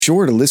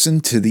Sure to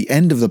listen to the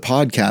end of the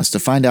podcast to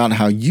find out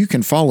how you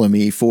can follow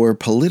me for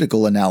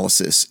political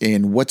analysis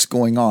in what's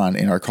going on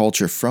in our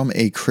culture from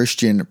a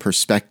Christian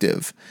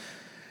perspective.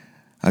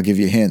 I'll give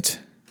you a hint.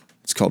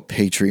 It's called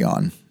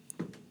Patreon.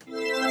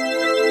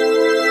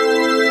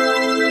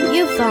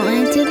 You've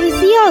fallen into the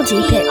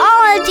theology pit.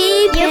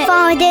 You've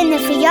fallen in the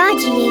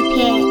theology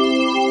pit.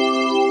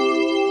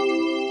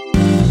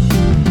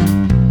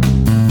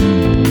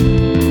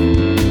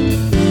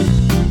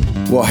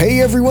 Well,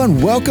 hey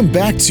everyone, welcome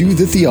back to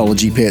the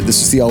Theology Pit.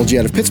 This is theology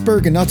out of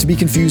Pittsburgh, and not to be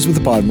confused with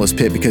the bottomless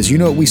pit, because you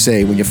know what we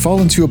say, when you fall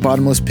into a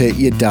bottomless pit,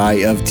 you die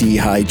of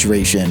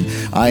dehydration.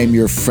 I am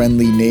your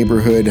friendly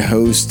neighborhood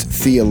host,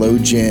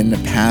 theologian,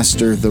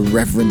 pastor, the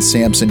Reverend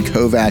Samson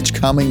Kovacs,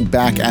 coming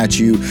back at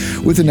you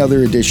with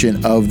another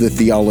edition of the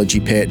Theology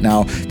Pit.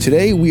 Now,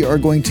 today we are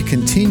going to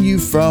continue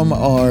from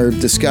our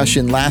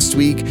discussion last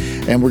week,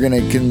 and we're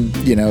going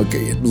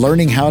to,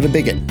 learning how to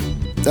bigot.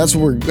 That's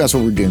what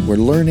we're doing. We're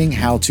learning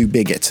how to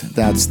bigot.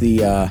 That's the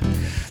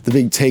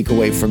big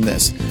takeaway from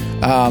this.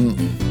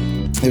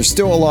 There's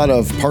still a lot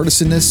of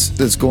partisanness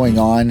that's going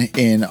on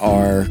in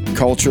our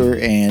culture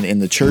and in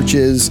the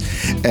churches,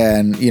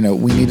 and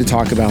we need to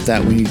talk about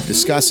that. We need to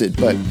discuss it,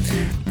 but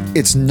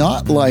it's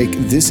not like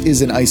this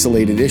is an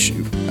isolated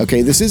issue.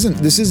 Okay, this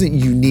isn't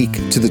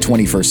unique to the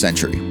 21st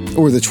century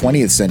or the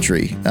 20th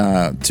century.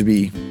 To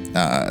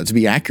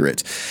be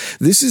accurate,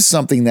 this is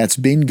something that's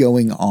been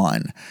going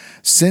on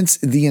since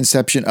the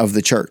inception of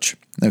the church.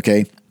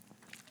 Okay,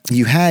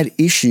 you had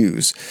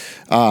issues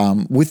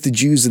with the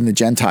Jews and the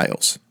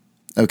Gentiles.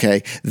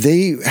 Okay,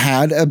 they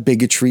had a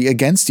bigotry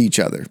against each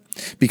other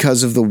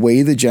because of the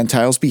way the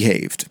Gentiles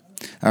behaved.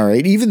 All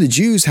right, even the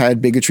Jews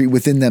had bigotry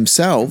within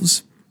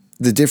themselves.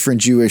 The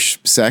different Jewish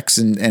sects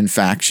and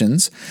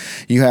factions.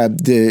 You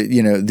have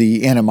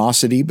the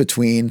animosity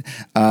between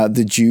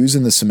the Jews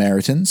and the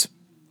Samaritans.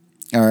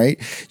 All right.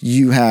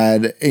 You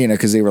had,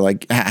 because they were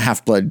like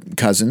half-blood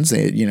cousins,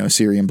 they had,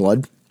 Syrian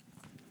blood.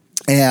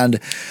 And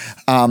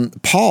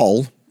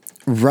Paul,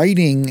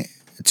 writing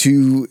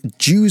to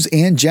Jews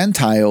and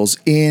Gentiles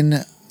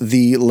in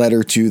the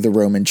letter to the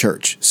Roman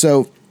church.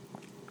 So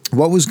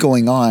what was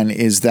going on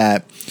is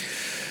that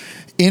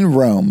in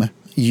Rome,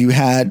 you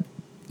had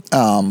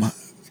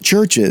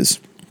churches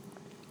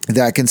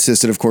that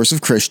consisted, of course,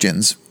 of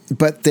Christians,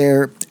 but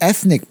their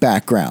ethnic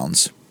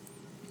backgrounds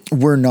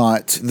were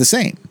not the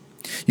same.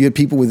 You had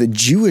people with a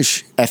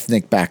Jewish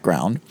ethnic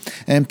background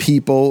and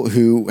people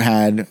who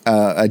had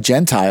a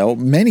Gentile,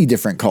 many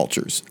different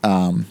cultures,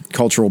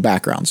 cultural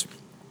backgrounds.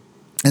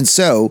 And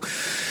so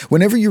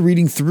whenever you're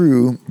reading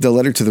through the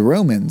letter to the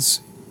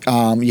Romans,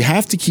 you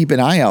have to keep an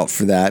eye out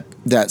for that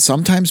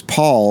sometimes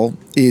Paul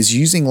is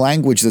using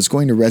language that's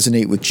going to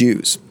resonate with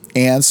Jews,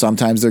 and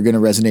sometimes they're going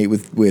to resonate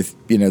with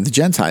the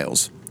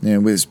Gentiles,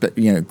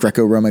 with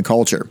Greco-Roman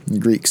culture, the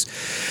Greeks.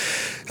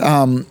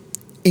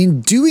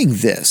 In doing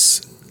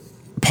this,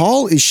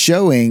 Paul is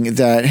showing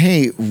that,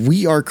 hey,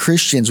 we are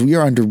Christians. We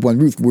are under one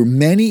roof. We're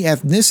many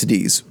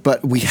ethnicities,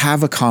 but we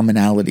have a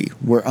commonality.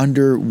 We're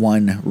under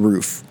one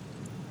roof.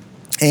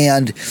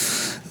 And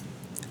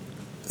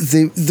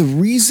the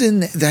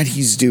reason that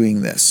he's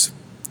doing this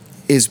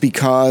is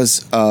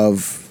because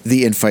of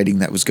the infighting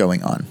that was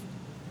going on,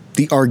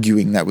 the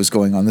arguing that was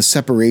going on, the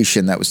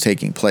separation that was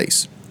taking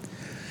place.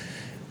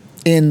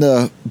 In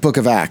the book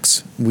of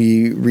Acts,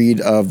 we read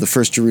of the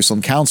First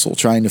Jerusalem Council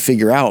trying to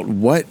figure out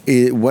what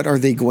are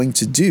they going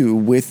to do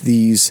with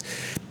these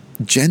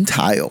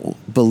Gentile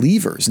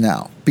believers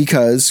now,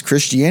 because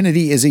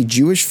Christianity is a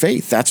Jewish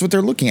faith. That's what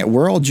they're looking at.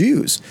 We're all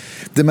Jews.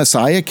 The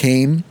Messiah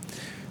came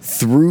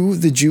through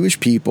the Jewish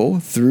people,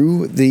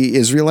 through the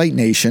Israelite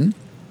nation,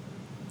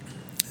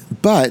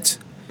 but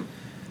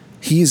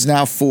he is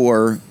now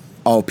for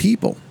all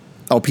people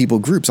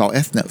groups, all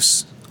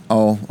ethnos,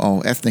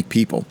 all ethnic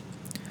people.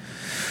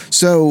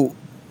 So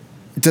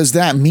does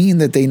that mean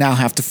that they now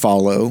have to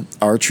follow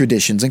our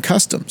traditions and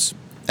customs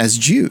as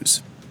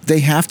Jews?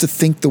 They have to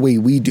think the way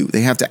we do. They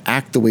have to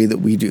act the way that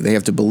we do. They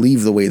have to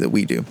believe the way that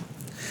we do.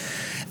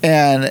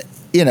 And,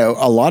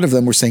 a lot of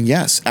them were saying,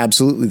 yes,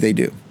 absolutely they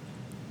do.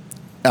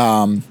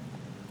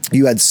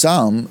 You had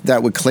some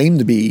that would claim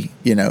to be,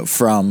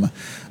 from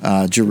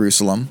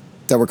Jerusalem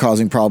that were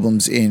causing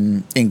problems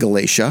in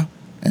Galatia.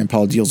 And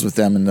Paul deals with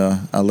them in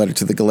the letter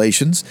to the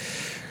Galatians.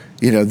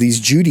 These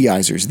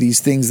Judaizers,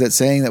 these things that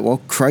saying that,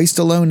 well, Christ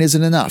alone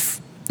isn't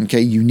enough. Okay,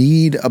 you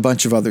need a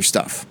bunch of other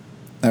stuff.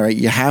 All right,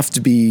 you have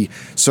to be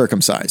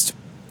circumcised.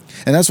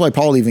 And that's why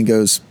Paul even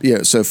goes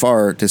so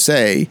far to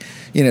say,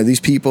 these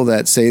people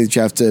that say that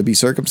you have to be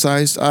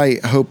circumcised,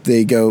 I hope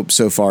they go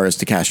so far as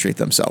to castrate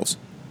themselves.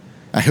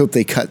 I hope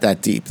they cut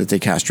that deep, that they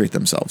castrate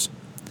themselves.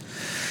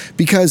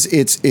 Because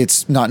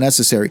it's not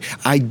necessary.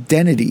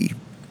 Identity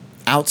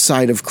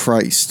outside of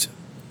Christ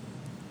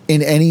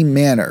in any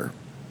manner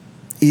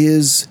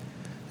is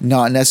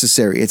not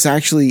necessary. It's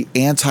actually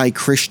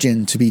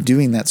anti-Christian to be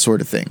doing that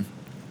sort of thing.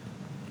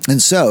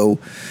 And so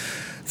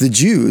the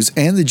Jews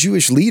and the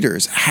Jewish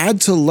leaders had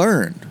to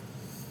learn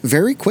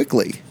very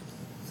quickly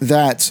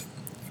that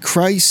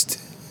Christ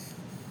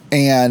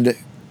and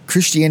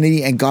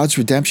Christianity and God's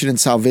redemption and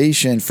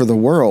salvation for the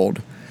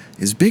world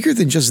is bigger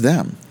than just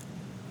them.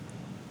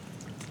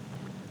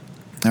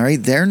 All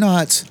right? They're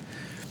not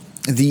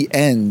the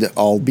end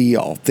all be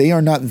all. They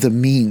are not the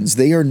means.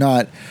 They are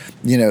not,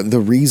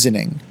 the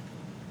reasoning.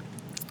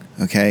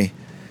 Okay?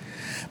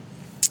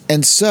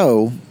 And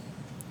so,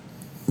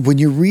 when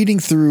you're reading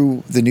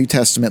through the New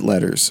Testament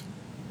letters,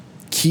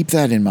 keep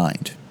that in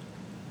mind.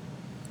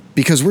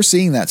 Because we're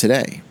seeing that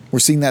today. We're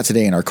seeing that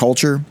today in our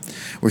culture.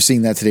 We're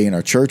seeing that today in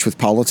our church with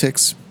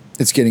politics.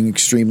 It's getting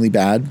extremely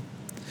bad.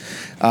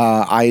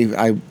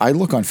 I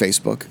look on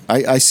Facebook.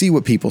 I see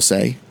what people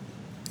say,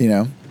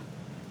 I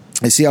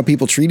see how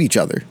people treat each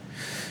other.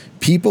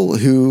 People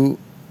who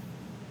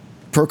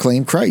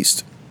proclaim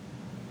Christ.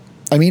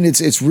 I mean,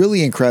 it's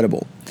really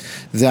incredible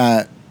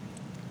that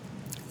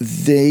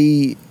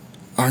they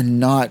are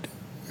not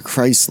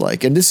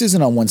Christ-like. And this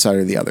isn't on one side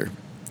or the other.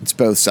 It's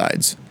both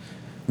sides.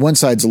 One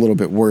side's a little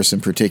bit worse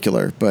in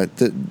particular, but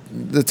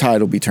the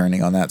tide will be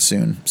turning on that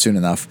soon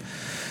enough.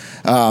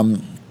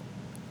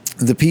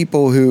 The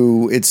people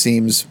who, it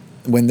seems,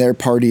 when their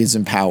party is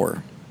in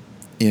power,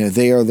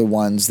 they are the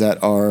ones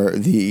that are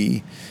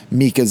the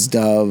meek as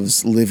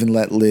doves, live and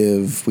let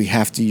live. We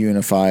have to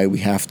unify. We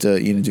have to,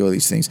 do all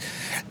these things.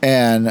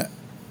 And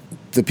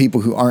the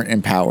people who aren't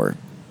in power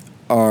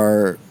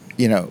are,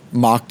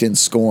 mocked and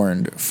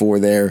scorned for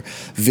their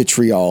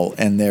vitriol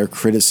and their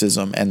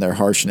criticism and their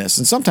harshness.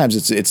 And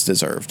sometimes it's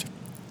deserved.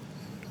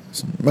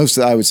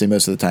 I would say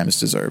most of the time it's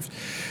deserved.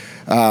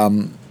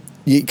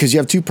 Because you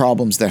have two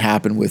problems that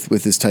happen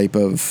with this type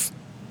of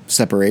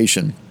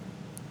separation.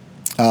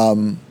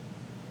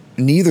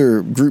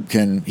 Neither group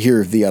can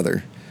hear the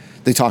other.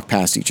 They talk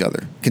past each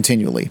other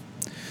continually.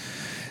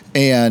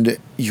 And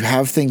you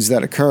have things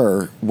that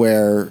occur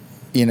where,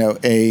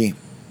 a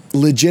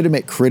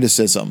legitimate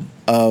criticism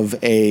of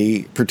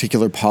a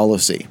particular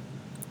policy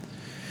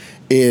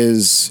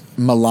is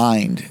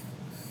maligned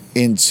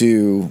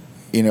into,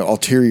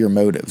 ulterior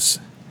motives.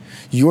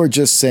 You're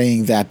just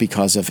saying that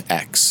because of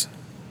X.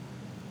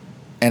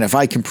 And if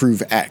I can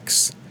prove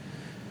X,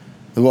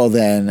 well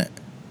then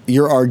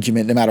your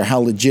argument, no matter how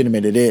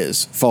legitimate it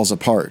is, falls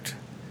apart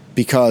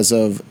because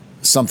of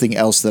something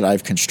else that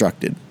I've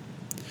constructed.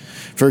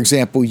 For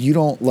example, you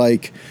don't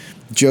like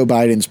Joe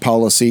Biden's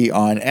policy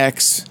on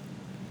X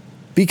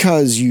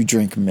because you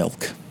drink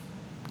milk,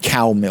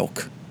 cow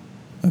milk,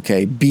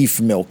 okay,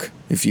 beef milk,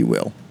 if you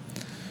will.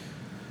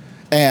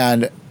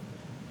 And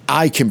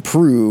I can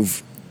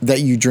prove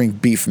that you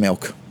drink beef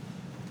milk.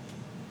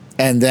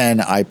 And then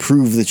I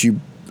prove that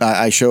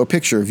I show a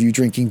picture of you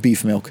drinking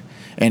beef milk,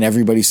 and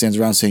everybody stands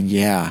around saying,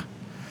 yeah,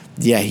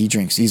 he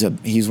drinks.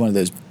 He's one of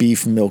those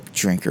beef milk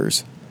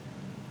drinkers.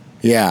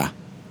 Yeah,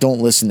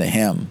 don't listen to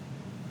him.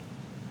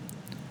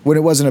 When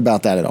it wasn't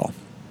about that at all.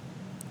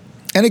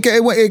 And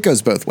it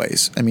goes both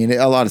ways. I mean,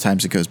 a lot of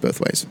times it goes both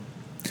ways.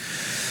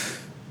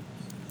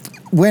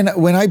 When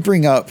I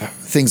bring up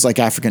things like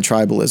African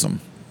tribalism,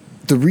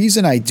 the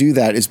reason I do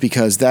that is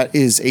because that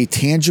is a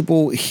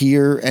tangible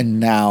here and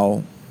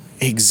now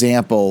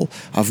example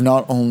of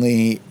not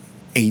only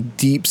a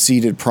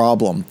deep-seated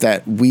problem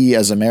that we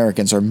as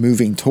Americans are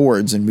moving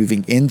towards and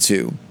moving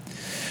into,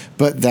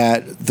 but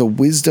that the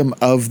wisdom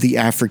of the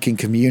African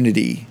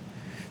community,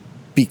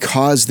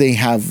 because they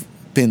have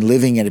been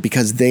living in it,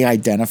 because they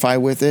identify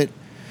with it,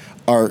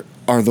 are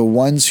the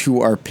ones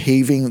who are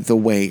paving the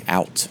way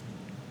out.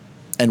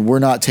 And we're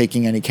not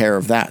taking any care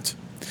of that.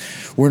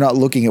 We're not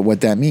looking at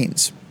what that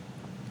means.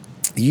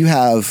 You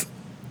have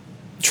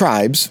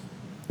tribes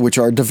which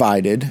are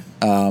divided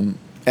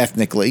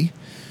ethnically,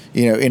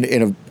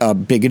 in a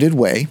bigoted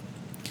way,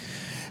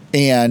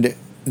 and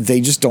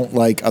they just don't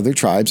like other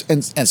tribes,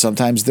 and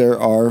sometimes there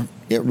are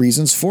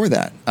reasons for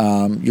that.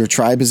 Your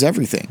tribe is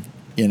everything,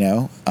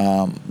 the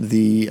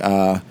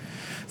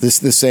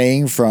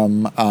saying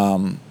from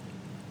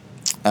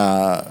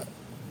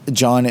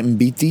John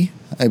Mbiti,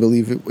 I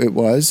believe it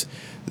was,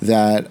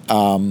 that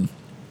I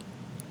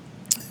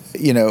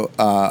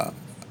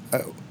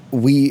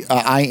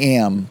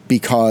am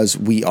because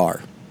we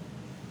are.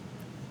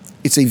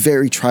 It's a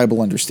very tribal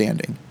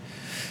understanding.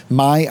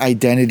 My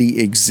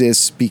identity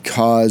exists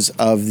because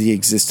of the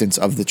existence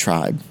of the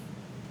tribe.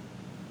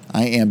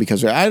 I am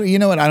because I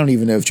don't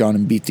even know if John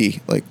Mbiti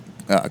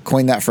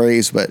coined that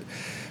phrase, but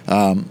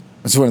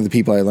it's one of the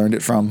people I learned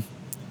it from.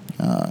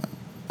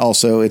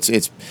 Also,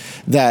 it's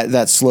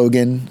that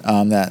slogan,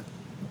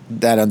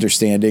 that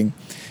understanding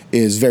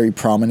is very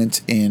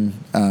prominent in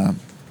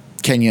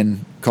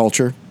Kenyan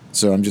culture.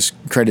 So I'm just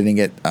crediting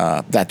it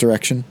that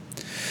direction.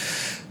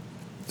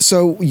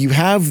 So you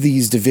have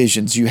these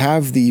divisions, you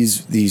have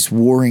these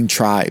warring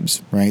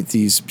tribes, right?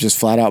 These just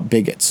flat out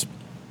bigots.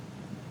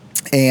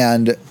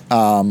 And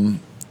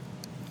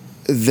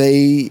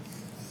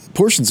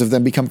portions of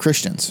them become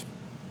Christians.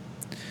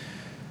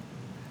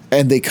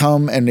 And they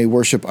come and they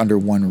worship under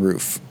one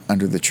roof,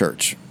 under the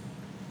church.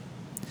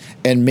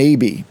 And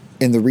maybe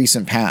in the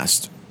recent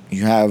past,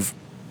 you have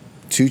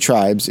two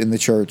tribes in the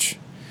church,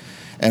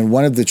 and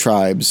one of the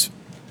tribes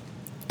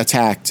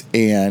attacked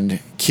and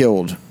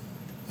killed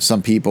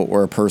some people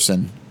or a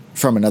person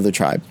from another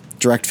tribe,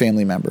 direct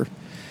family member,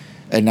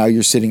 and now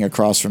you're sitting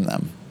across from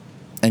them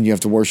and you have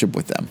to worship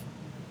with them.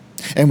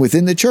 And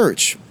within the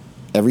church,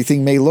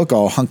 everything may look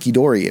all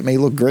hunky-dory. It may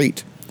look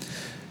great.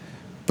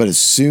 But as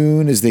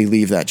soon as they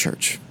leave that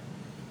church,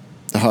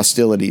 the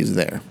hostility is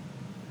there.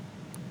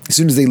 As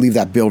soon as they leave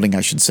that building,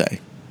 I should say,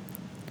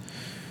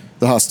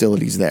 the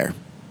hostility is there.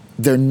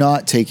 They're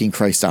not taking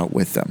Christ out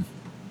with them.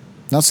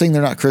 Not saying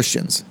they're not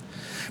Christians,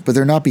 but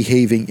they're not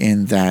behaving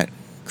in that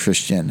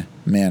Christian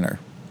manner.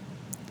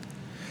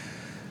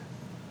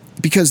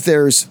 Because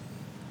there's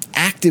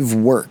active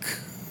work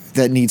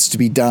that needs to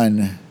be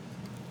done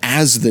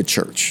as the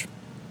church,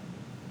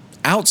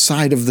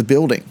 outside of the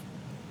building,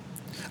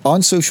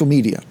 on social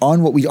media,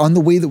 on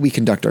the way that we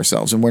conduct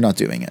ourselves, and we're not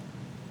doing it.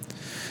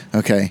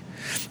 Okay?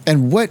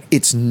 And what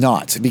it's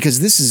not, because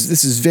this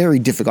is very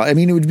difficult. I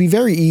mean, it would be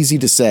very easy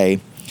to say,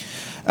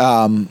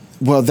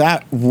 well,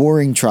 that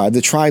warring tribe,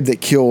 the tribe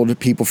that killed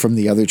people from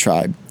the other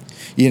tribe,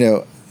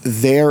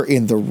 they're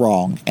in the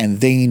wrong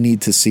and they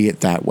need to see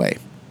it that way.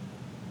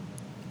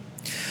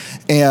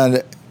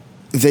 And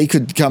they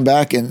could come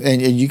back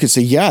and you could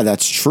say, yeah,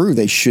 that's true.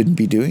 They shouldn't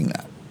be doing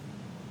that.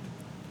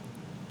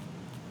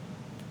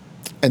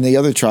 And the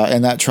other tribe,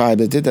 and that tribe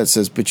that did that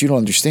says, but you don't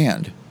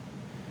understand.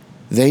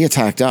 They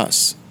attacked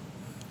us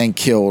and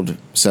killed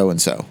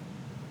so-and-so.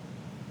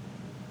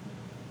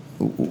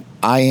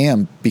 I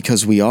am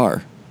because we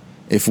are.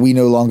 If we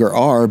no longer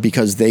are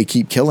because they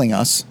keep killing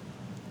us,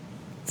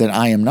 then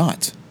I am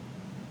not.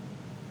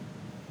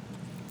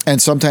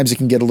 And sometimes it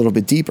can get a little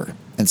bit deeper.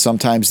 And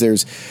sometimes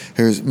there's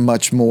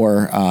much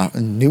more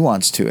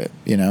nuance to it,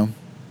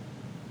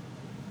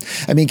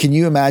 I mean, can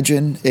you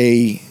imagine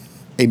a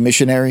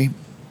missionary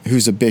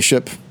who's a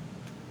bishop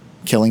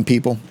killing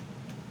people?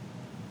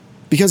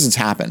 Because it's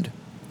happened.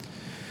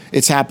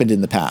 It's happened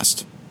in the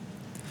past.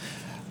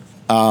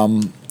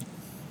 I'm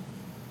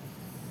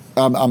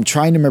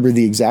trying to remember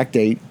the exact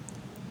date,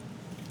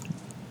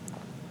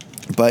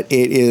 but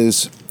it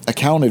is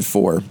accounted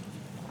for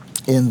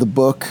in the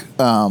book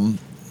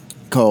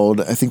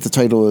called, I think the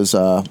title is,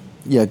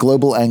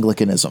 Global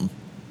Anglicanism.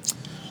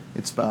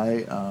 It's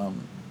by,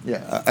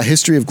 A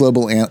History of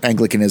Global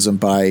Anglicanism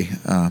by,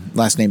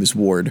 last name is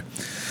Ward.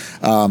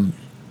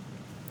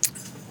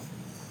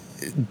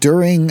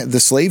 During the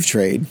slave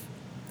trade,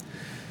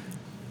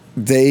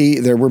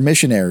 there were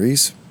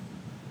missionaries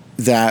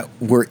that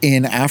were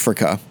in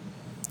Africa,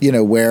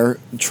 where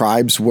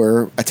tribes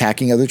were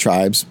attacking other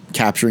tribes,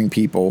 capturing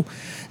people,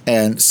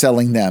 and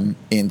selling them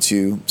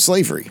into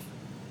slavery.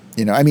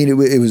 I mean,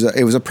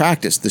 it was a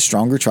practice. The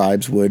stronger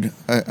tribes would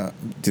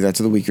do that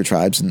to the weaker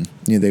tribes, and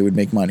they would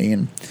make money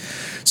and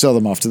sell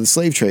them off to the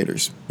slave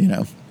traders.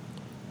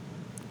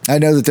 I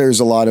know that there's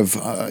a lot of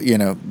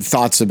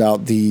thoughts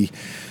about the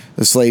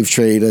slave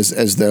trade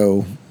as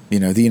though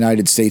the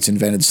United States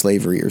invented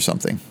slavery or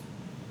something,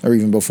 or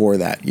even before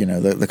that.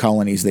 The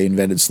colonies, they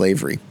invented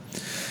slavery.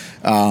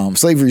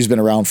 Slavery has been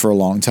around for a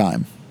long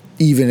time,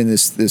 even in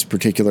this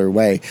particular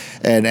way,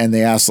 and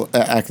they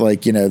act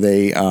like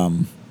they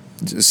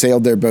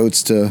sailed their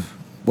boats to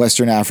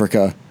Western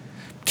Africa,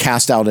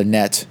 cast out a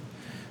net,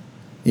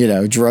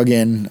 drug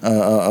in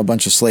a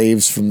bunch of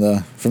slaves from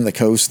the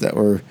coast that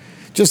were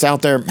just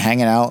out there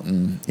hanging out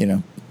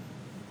and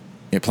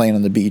playing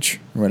on the beach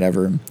or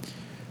whatever, and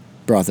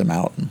brought them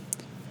out. And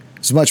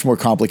it's much more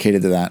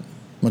complicated than that,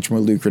 much more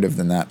lucrative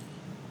than that.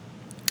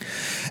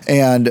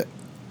 And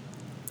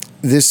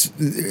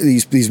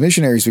these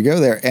missionaries would go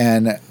there,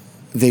 and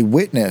they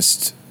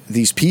witnessed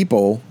these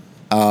people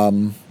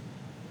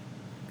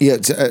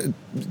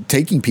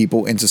taking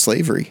people into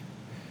slavery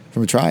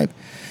from a tribe.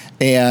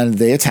 And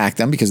they attacked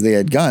them because they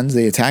had guns.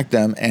 They attacked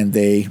them and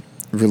they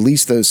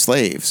released those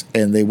slaves.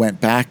 And they went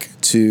back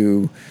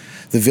to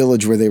the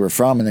village where they were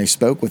from, and they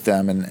spoke with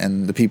them.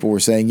 And the people were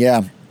saying,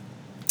 yeah,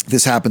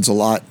 this happens a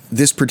lot.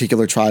 This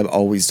particular tribe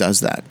always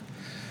does that.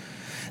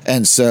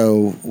 And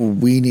so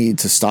we need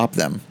to stop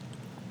them.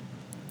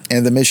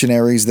 And the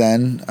missionaries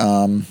then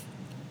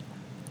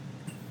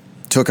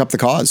took up the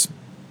cause.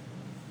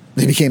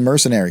 They became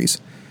mercenaries.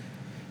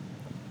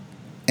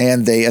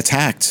 And they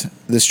attacked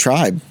this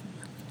tribe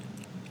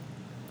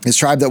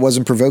that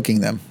wasn't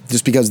provoking them.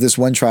 Just because this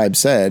one tribe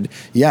said,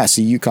 yeah,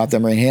 see, you caught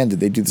them red-handed.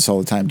 They do this all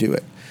the time, do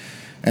it.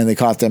 And they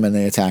caught them and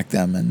they attacked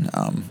them and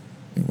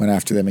went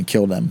after them and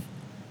killed them.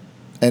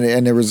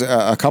 And there was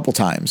a couple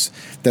times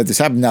that this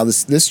happened. Now,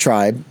 this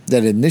tribe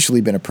that had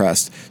initially been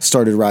oppressed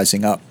started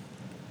rising up.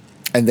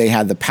 And they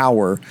had the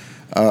power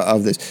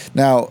of this.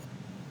 Now,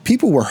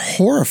 people were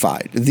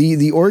horrified.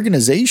 The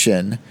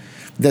organization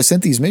that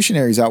sent these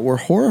missionaries out were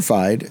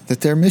horrified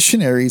that their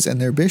missionaries and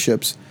their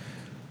bishops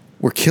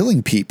were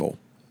killing people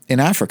in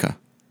Africa,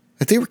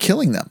 that they were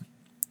killing them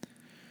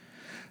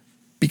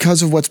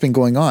because of what's been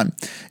going on.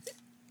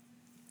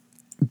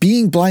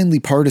 Being blindly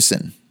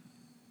partisan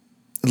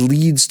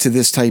leads to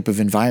this type of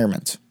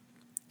environment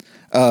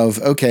of,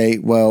 okay,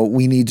 well,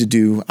 we need to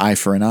do eye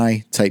for an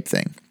eye type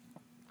thing.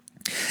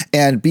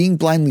 And being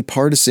blindly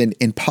partisan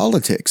in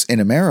politics in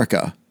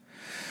America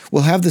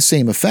will have the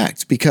same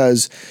effect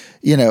because,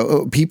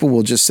 people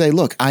will just say,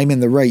 look, I'm in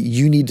the right.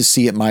 You need to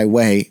see it my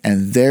way.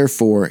 And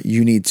therefore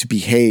you need to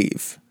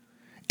behave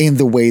in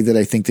the way that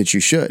I think that you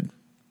should.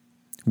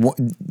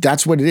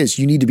 That's what it is.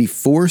 You need to be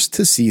forced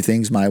to see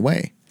things my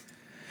way.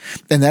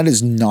 And that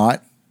is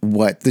not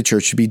what the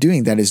church should be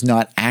doing. That is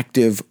not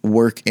active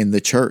work in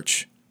the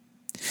church.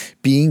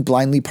 Being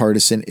blindly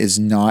partisan is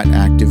not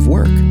active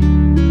work.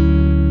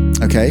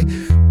 Okay?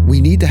 We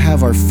need to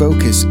have our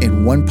focus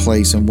in one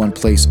place and one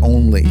place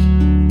only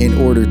in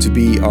order to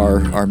be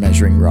our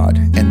measuring rod,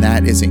 and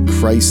that is in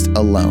Christ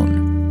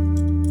alone.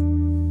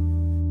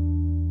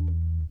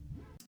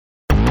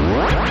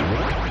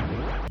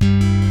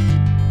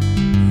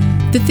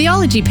 The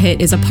Theology Pit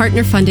is a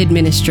partner-funded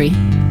ministry.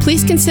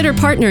 Please consider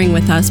partnering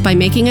with us by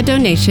making a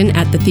donation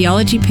at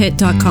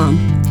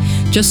thetheologypit.com.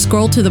 Just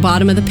scroll to the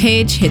bottom of the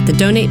page, hit the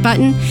donate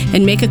button,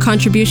 and make a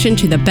contribution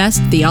to the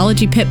best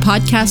Theology Pit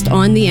podcast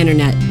on the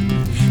internet.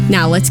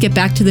 Now, let's get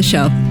back to the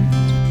show.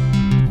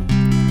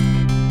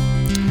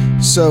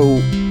 So,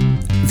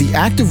 the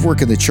active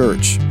work of the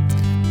church,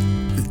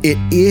 it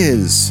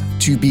is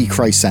to be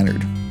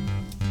Christ-centered.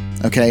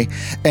 Okay?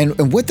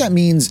 And what that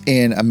means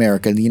in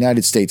America, in the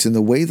United States, and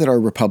the way that our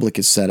republic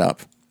is set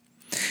up,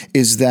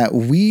 is that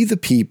we, the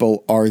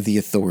people, are the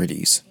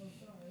authorities.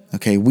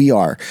 Okay, we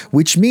are,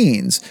 which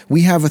means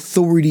we have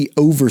authority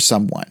over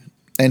someone.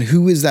 And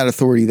who is that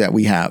authority that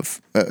we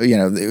have?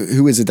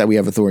 Who is it that we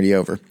have authority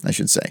over, I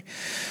should say?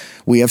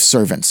 We have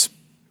servants.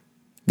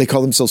 They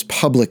call themselves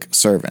public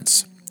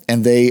servants,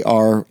 and they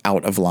are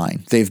out of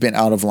line. They've been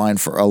out of line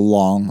for a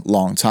long,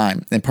 long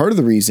time. And part of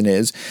the reason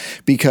is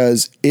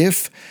because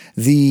if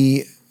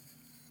the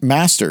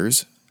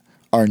masters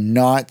are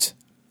not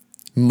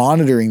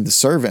monitoring the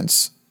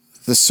servants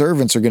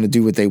are going to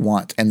do what they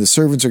want, and the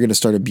servants are going to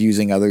start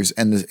abusing others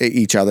and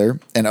each other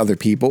and other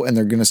people, and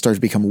they're going to start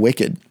to become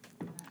wicked.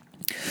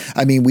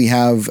 I mean, we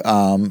have,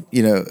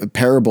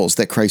 parables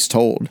that Christ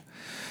told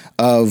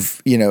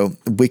of,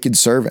 wicked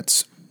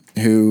servants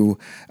who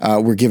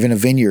were given a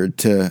vineyard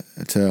to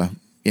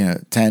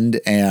tend,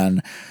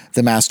 and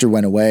the master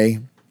went away,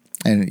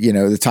 and,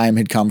 the time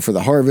had come for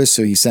the harvest.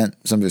 So he sent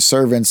some of his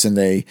servants, and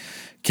they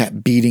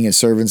kept beating his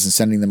servants and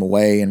sending them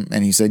away.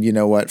 And he said, you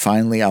know what,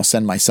 finally I'll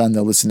send my son.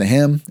 They'll listen to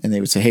him. And they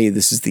would say, hey,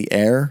 this is the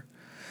heir.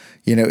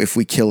 If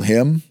we kill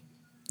him,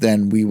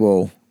 then we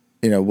will,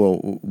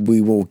 we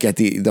will get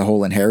the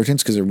whole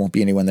inheritance because there won't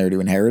be anyone there to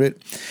inherit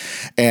it.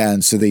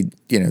 And so they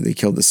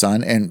killed the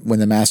son. And when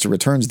the master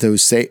returns,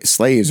 those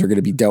slaves are going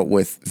to be dealt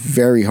with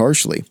very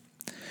harshly.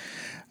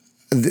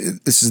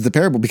 This is the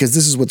parable, because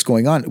this is what's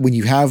going on. When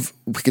you have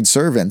wicked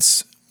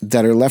servants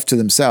that are left to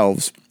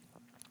themselves,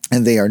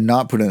 and they are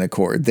not put in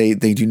accord. They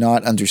do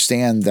not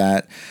understand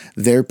that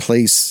their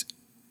place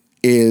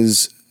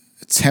is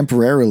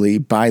temporarily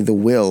by the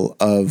will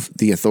of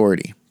the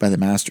authority, by the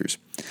masters.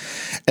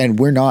 And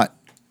we're not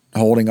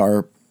holding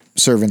our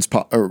servants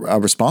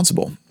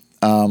responsible.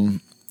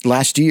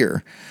 Last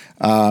year,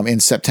 in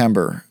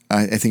September,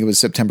 I think it was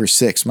September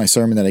 6th, my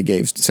sermon that I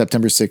gave,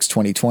 September 6th,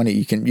 2020,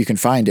 you can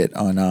find it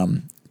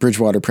on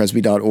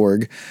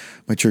bridgewaterpresby.org,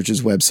 my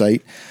church's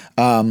website.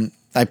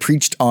 I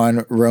preached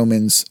on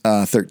Romans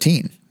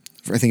 13,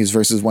 I think it's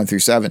verses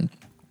 1-7.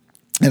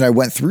 And I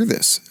went through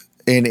this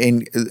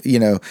in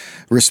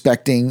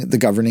respecting the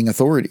governing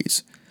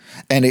authorities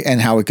and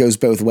how it goes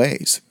both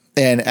ways.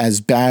 And as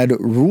bad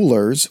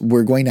rulers,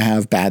 we're going to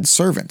have bad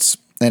servants.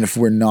 And if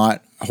we're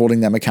not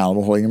holding them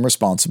accountable, holding them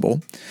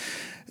responsible,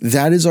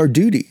 that is our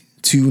duty,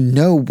 to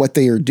know what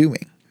they are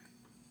doing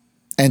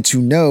and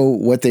to know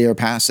what they are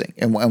passing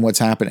and what's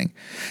happening.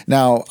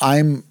 Now,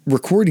 I'm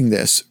recording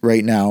this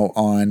right now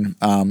on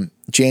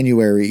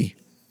January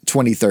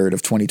 23rd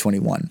of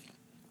 2021.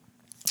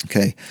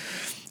 Okay.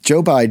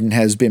 Joe Biden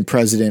has been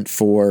president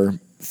for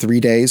 3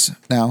 days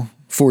now,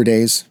 4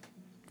 days.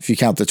 If you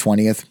count the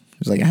 20th,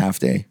 it's like a half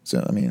day.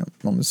 So,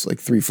 almost like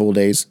 3 full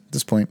days at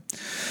this point.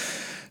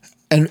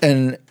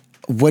 And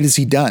what has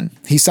he done?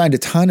 He signed a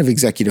ton of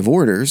executive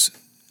orders,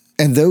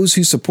 and those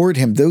who support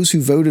him, those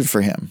who voted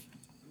for him,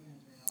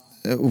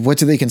 what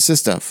do they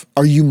consist of?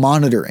 Are you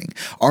monitoring?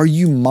 Are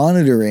you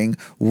monitoring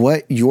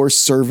what your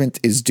servant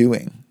is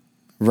doing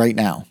right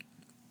now?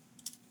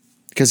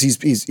 Because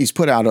he's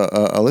put out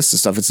a list of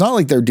stuff. It's not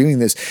like they're doing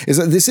this.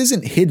 This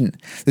isn't hidden.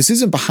 This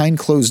isn't behind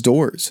closed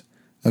doors.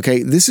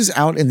 Okay, this is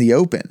out in the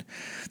open.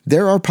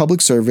 There are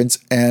public servants,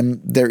 and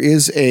there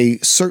is a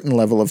certain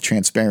level of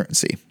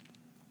transparency.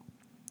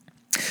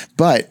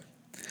 But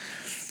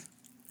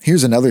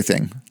here's another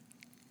thing.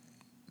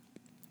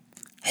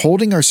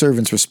 Holding our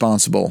servants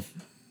responsible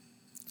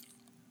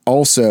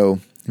also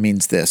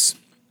means this,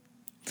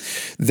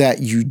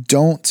 that you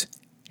don't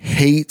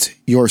hate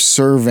your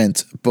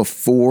servant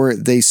before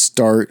they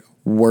start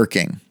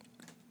working.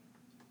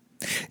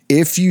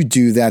 If you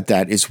do that,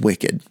 that is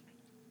wicked.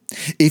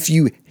 If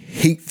you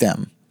hate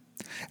them,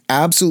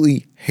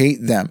 absolutely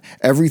hate them,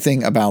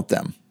 everything about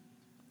them,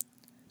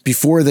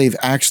 before they've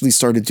actually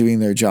started doing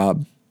their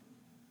job,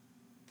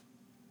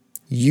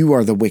 you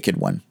are the wicked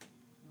one.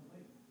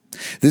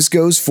 This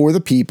goes for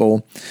the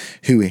people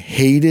who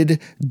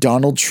hated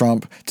Donald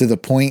Trump to the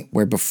point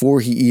where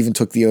before he even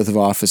took the oath of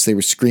office, they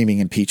were screaming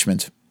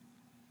impeachment.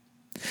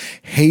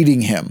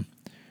 Hating him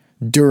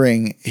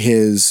during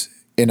his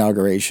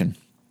inauguration.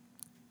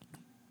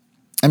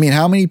 I mean,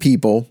 how many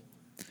people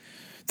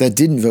that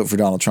didn't vote for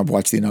Donald Trump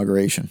watched the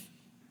inauguration?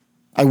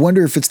 I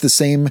wonder if it's the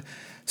same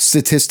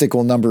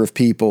statistical number of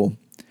people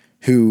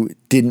who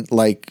didn't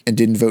like and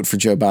didn't vote for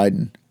Joe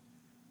Biden.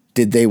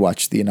 Did they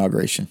watch the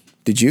inauguration?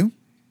 Did you?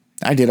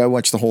 I did. I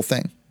watched the whole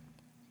thing.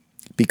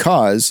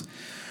 Because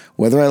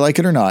whether I like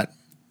it or not,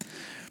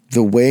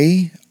 the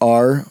way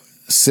our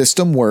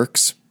system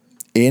works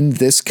in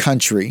this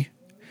country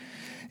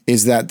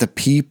is that the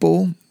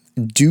people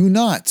do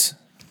not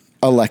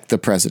elect the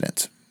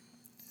president.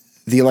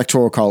 The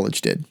Electoral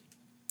College did.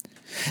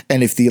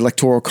 And if the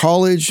Electoral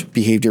College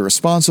behaved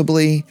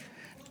irresponsibly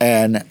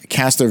and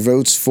cast their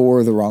votes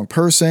for the wrong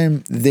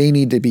person, they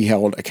need to be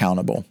held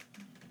accountable.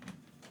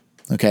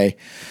 Okay?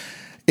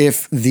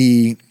 If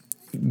the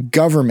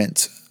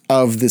government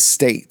of the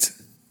state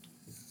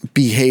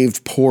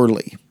behaved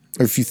poorly,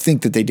 or if you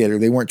think that they did or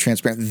they weren't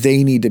transparent,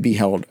 they need to be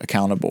held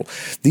accountable.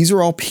 These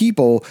are all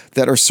people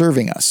that are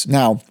serving us.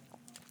 Now,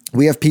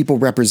 we have people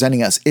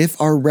representing us. If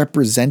our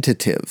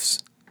representatives,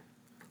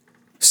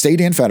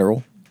 state and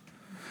federal,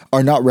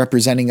 are not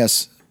representing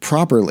us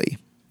properly,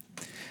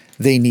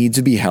 they need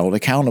to be held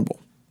accountable.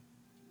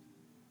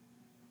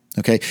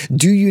 Okay?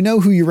 Do you know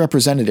who your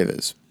representative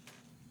is?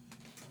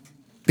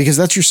 Because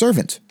that's your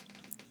servant.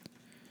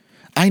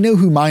 I know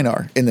who mine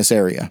are in this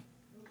area.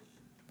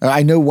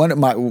 I know one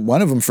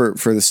of them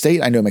for the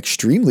state. I know him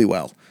extremely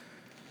well.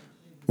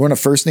 We're on a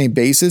first name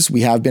basis.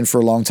 We have been for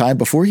a long time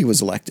before he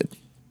was elected.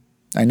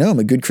 I know him,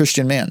 a good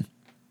Christian man.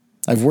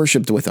 I've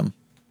worshiped with him.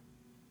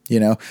 You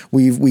know,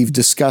 we've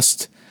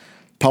discussed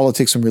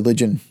politics and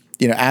religion,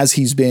 you know, as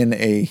he's been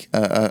a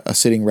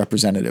sitting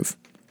representative.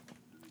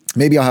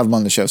 Maybe I'll have him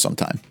on the show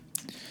sometime.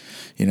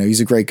 You know, he's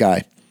a great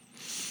guy.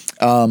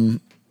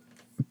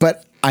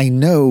 But I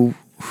know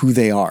who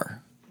they are.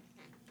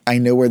 I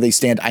know where they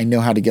stand. I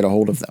know how to get a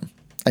hold of them.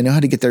 I know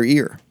how to get their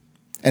ear.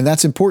 And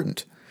that's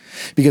important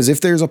because if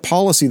there's a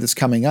policy that's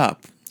coming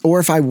up, or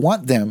if I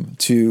want them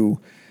to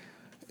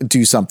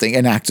do something,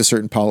 enact a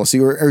certain policy,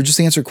 or just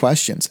answer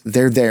questions,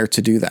 they're there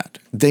to do that.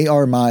 They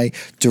are my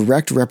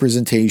direct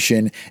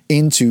representation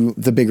into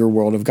the bigger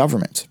world of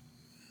government.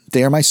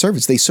 They are my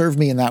servants. They serve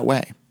me in that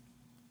way.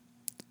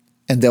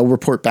 And they'll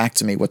report back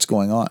to me what's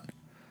going on.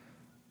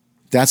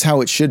 That's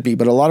how it should be.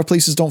 But a lot of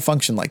places don't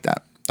function like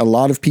that. A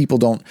lot of people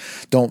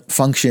don't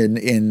function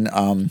in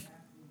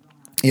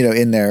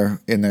in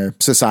their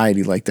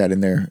society like that,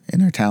 in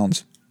their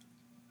towns.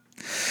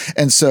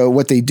 And so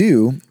what they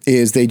do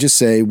is they just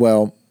say,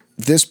 well,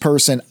 this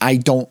person, I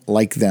don't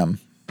like them.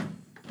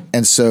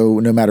 And so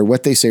no matter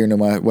what they say or no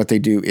matter what they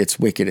do, it's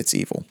wicked, it's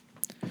evil.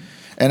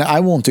 And I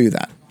won't do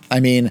that. I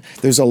mean,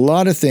 there's a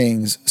lot of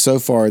things so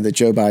far that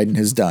Joe Biden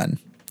has done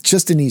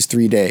just in these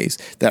 3 days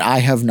that I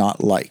have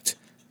not liked.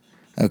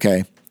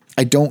 Okay.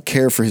 I don't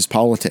care for his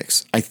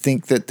politics. I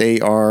think that they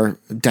are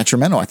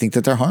detrimental. I think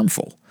that they're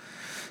harmful.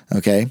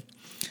 Okay.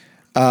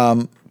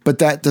 But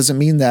that doesn't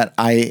mean that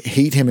I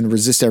hate him and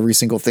resist every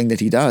single thing that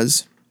he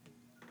does.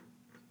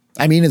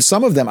 I mean, in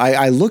some of them,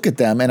 I look at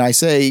them and I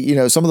say, you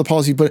know, some of the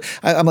policies, but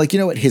I'm like, you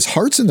know what? His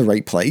heart's in the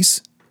right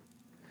place.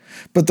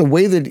 But the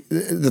way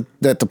that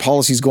the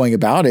policy is going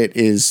about it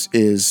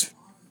is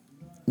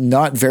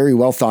not very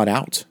well thought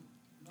out.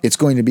 It's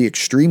going to be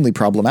extremely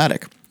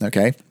problematic.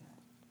 Okay.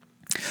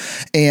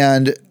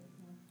 And,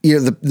 you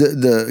know,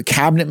 the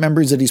cabinet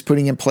members that he's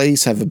putting in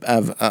place have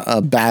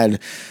a bad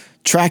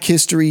track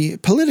history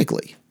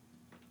politically.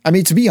 I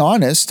mean, to be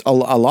honest, a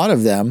lot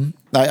of them,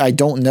 I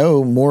don't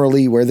know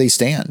morally where they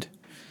stand.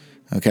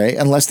 Okay.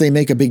 Unless they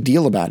make a big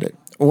deal about it,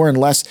 or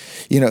unless,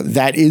 you know,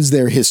 that is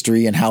their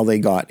history and how they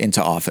got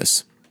into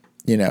office,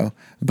 you know,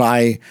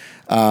 by,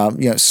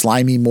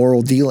 slimy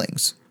moral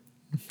dealings.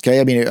 Okay.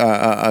 I mean,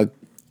 a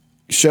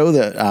show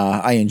that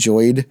I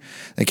enjoyed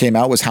that came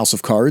out was House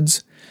of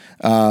Cards.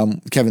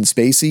 Kevin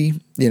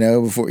Spacey, you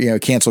know, before, you know,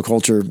 cancel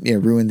culture, you know,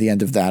 ruined the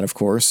end of that, of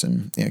course.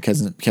 And, you know,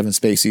 Kevin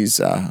Spacey's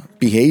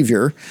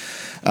behavior,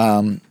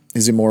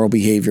 his immoral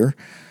behavior.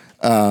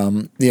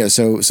 So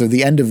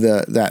the end of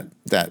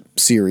that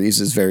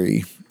series is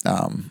very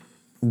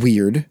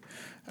weird.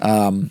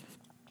 And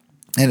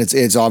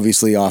it's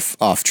obviously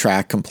off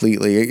track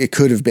completely. It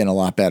could have been a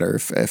lot better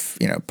if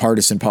you know,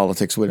 partisan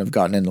politics wouldn't have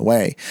gotten in the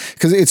way,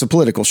 because it's a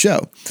political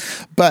show.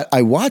 But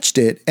I watched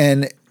it,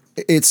 and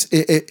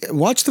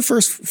watched the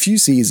first few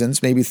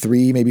seasons, maybe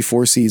 3, maybe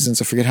 4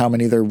 seasons. I forget how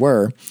many there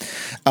were.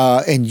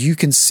 And you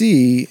can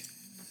see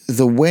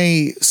the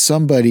way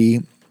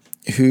somebody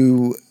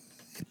who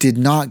did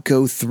not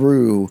go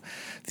through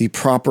the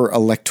proper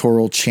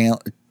electoral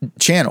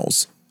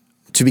channels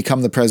to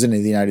become the president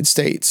of the United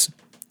States,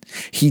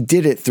 he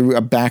did it through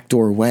a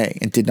backdoor way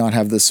and did not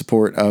have the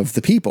support of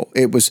the people.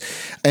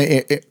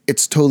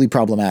 It's totally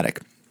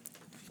problematic.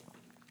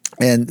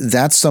 And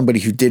that's somebody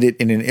who did it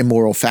in an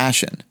immoral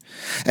fashion.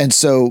 And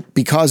so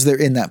because they're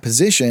in that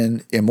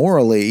position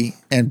immorally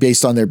and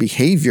based on their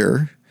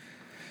behavior,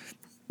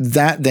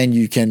 that then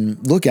you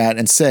can look at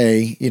and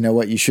say, you know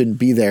what, you shouldn't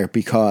be there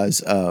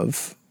because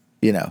of,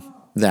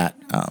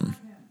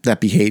 that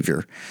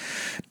behavior.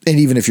 And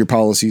even if your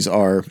policies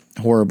are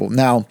horrible.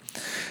 Now,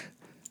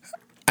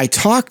 I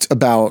talked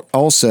about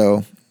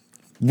also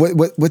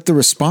what the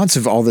response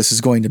of all this is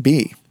going to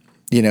be.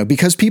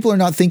 Because people are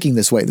not thinking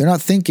this way. They're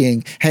not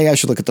thinking, hey, I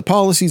should look at the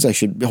policies. I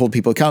should hold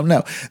people accountable.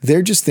 No,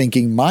 they're just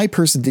thinking my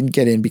person didn't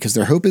get in because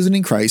their hope isn't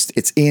in Christ.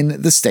 It's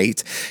in the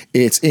state.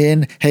 It's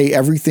in, hey,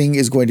 everything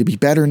is going to be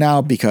better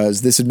now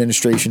because this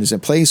administration is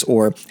in place,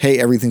 or, hey,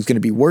 everything's going to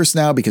be worse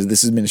now because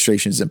this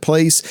administration is in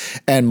place.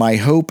 And my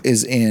hope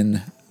is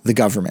in the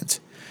government.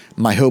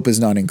 My hope is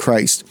not in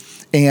Christ.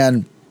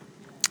 And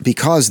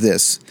because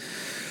this,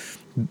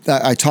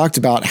 I talked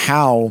about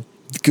how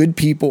good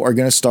people are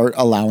going to start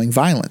allowing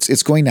violence.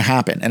 It's going to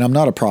happen. And I'm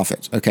not a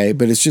prophet, okay?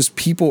 But it's just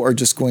people are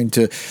just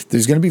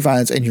there's going to be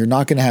violence, and you're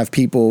not going to have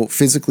people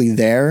physically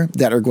there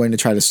that are going to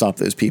try to stop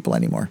those people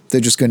anymore. They're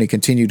just going to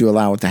continue to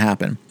allow it to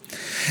happen.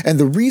 And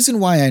the reason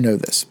why I know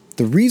this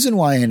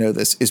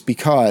is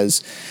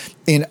because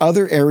in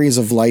other areas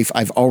of life,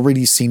 I've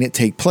already seen it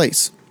take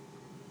place.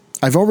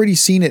 I've already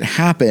seen it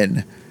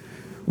happen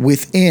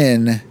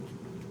within,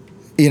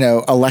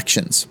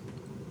 elections.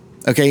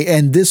 Okay.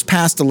 And this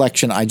past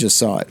election, I just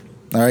saw it.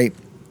 All right.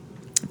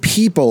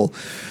 People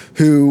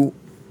who,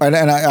 and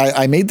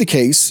I made the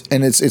case,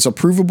 and it's a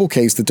provable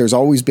case that there's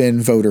always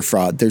been voter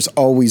fraud. There's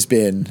always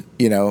been,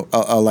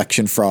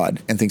 election fraud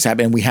and things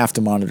happen. And we have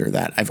to monitor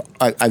that.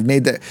 I've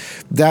made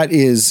that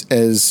is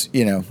as,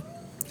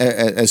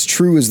 as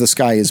true as the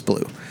sky is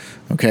blue.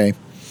 Okay.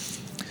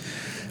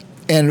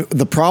 And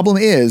the problem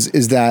is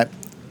that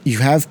you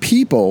have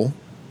people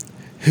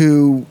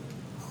who,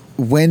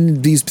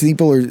 when these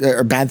people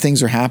or bad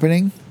things are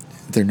happening,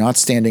 they're not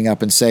standing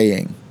up and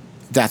saying,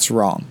 that's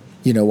wrong.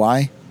 You know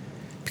why?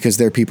 Because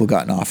their people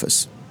got in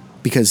office.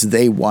 Because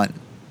they won.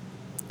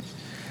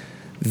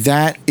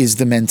 That is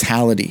the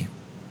mentality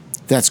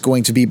that's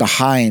going to be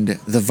behind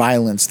the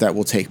violence that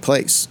will take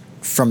place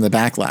from the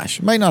backlash.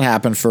 It might not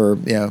happen for,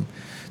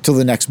 till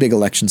the next big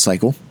election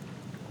cycle.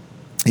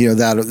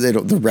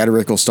 The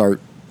rhetoric will start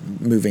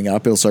moving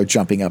up. It'll start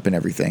jumping up and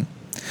everything.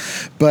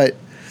 But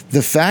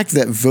the fact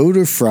that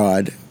voter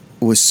fraud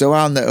was so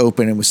out in the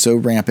open and was so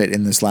rampant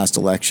in this last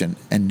election,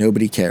 and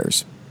nobody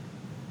cares.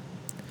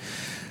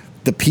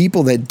 The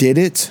people that did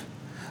it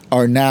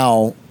are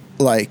now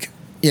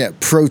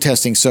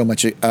protesting so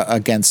much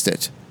against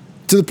it,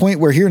 to the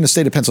point where here in the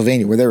state of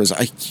Pennsylvania, where there was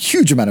a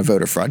huge amount of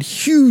voter fraud,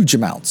 huge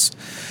amounts,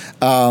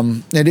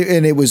 and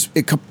it was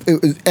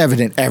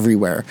evident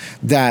everywhere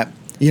that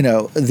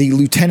the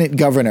lieutenant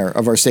governor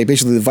of our state,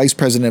 basically the vice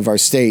president of our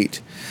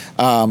state,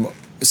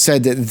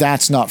 said that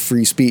that's not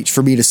free speech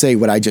for me to say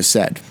what I just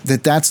said,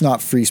 that's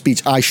not free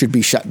speech. I should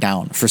be shut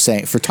down for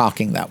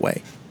talking that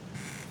way.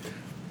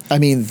 I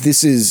mean,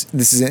 this is,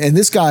 and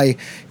this guy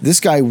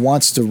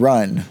wants to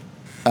run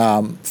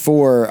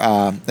for,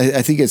 I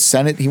think it's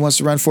Senate he wants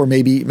to run for,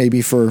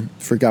 maybe for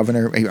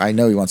governor. I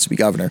know he wants to be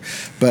governor,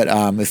 but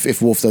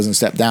if Wolf doesn't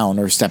step down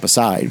or step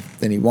aside,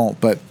 then he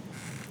won't. But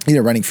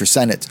running for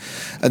Senate,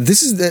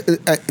 this is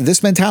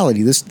this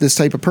mentality, this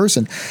type of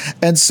person.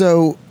 And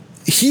so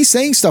he's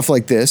saying stuff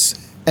like this,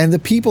 and the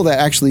people that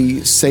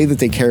actually say that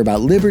they care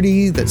about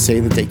liberty, that say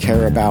that they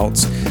care about,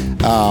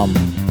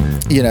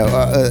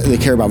 they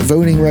care about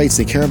voting rights,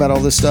 they care about all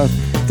this stuff,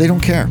 they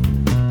don't care.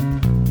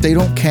 They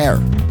don't care.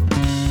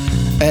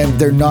 And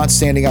they're not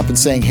standing up and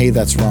saying, hey,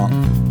 that's wrong.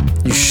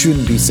 You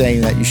shouldn't be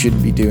saying that. You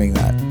shouldn't be doing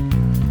that.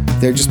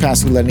 They're just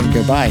passively letting it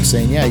go by,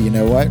 saying, yeah, you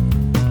know what?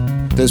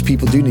 Those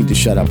people do need to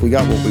shut up. We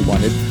got what we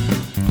wanted.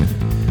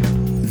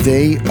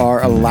 They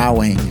are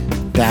allowing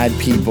bad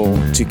people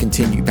to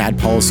continue, bad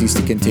policies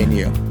to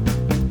continue,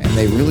 and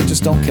they really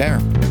just don't care.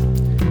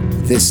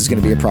 This is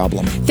going to be a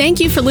problem. Thank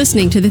you for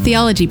listening to The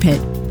Theology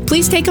Pit.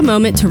 Please take a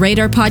moment to rate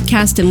our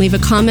podcast and leave a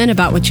comment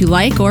about what you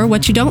like or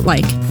what you don't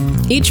like.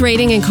 Each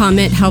rating and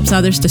comment helps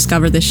others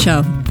discover this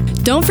show.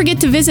 Don't forget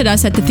to visit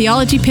us at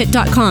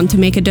thetheologypit.com to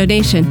make a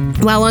donation.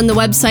 While on the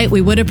website,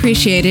 we would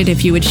appreciate it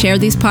if you would share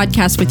these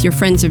podcasts with your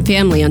friends and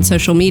family on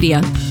social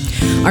media.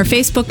 Our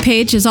Facebook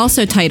page is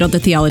also titled The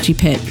Theology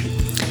Pit.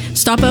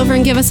 Stop over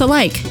and give us a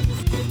like.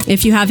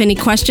 If you have any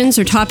questions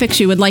or topics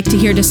you would like to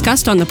hear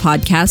discussed on the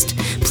podcast,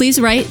 please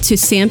write to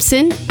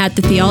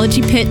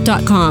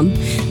samson@thetheologypit.com.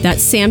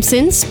 That's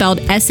Samson,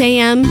 spelled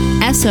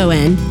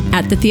SAMSON,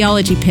 at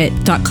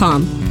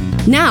thetheologypit.com.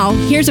 Now,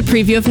 here's a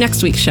preview of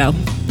next week's show.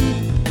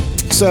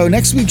 So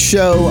next week's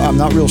show, I'm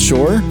not real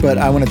sure, but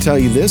I want to tell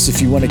you this.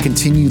 If you want to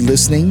continue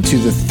listening to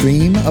the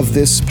theme of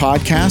this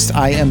podcast,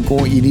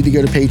 you need to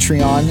go to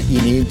Patreon.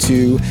 You need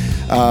to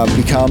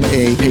become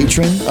a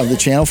patron of the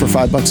channel for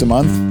 $5 a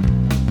month.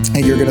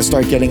 And you're going to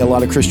start getting a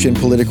lot of Christian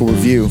political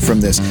review from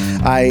this.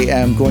 I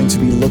am going to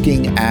be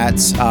looking at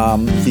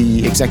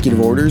the executive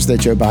orders that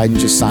Joe Biden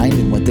just signed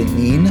and what they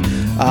mean.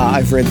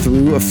 I've read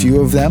through a few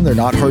of them. They're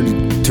not hard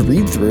to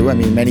read through. I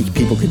mean, many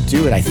people could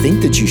do it. I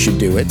think that you should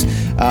do it,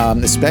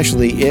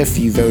 especially if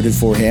you voted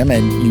for him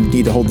and you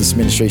need to hold this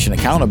administration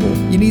accountable.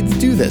 You need to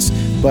do this.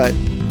 But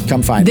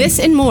come find this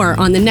and more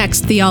on the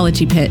next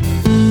Theology Pit.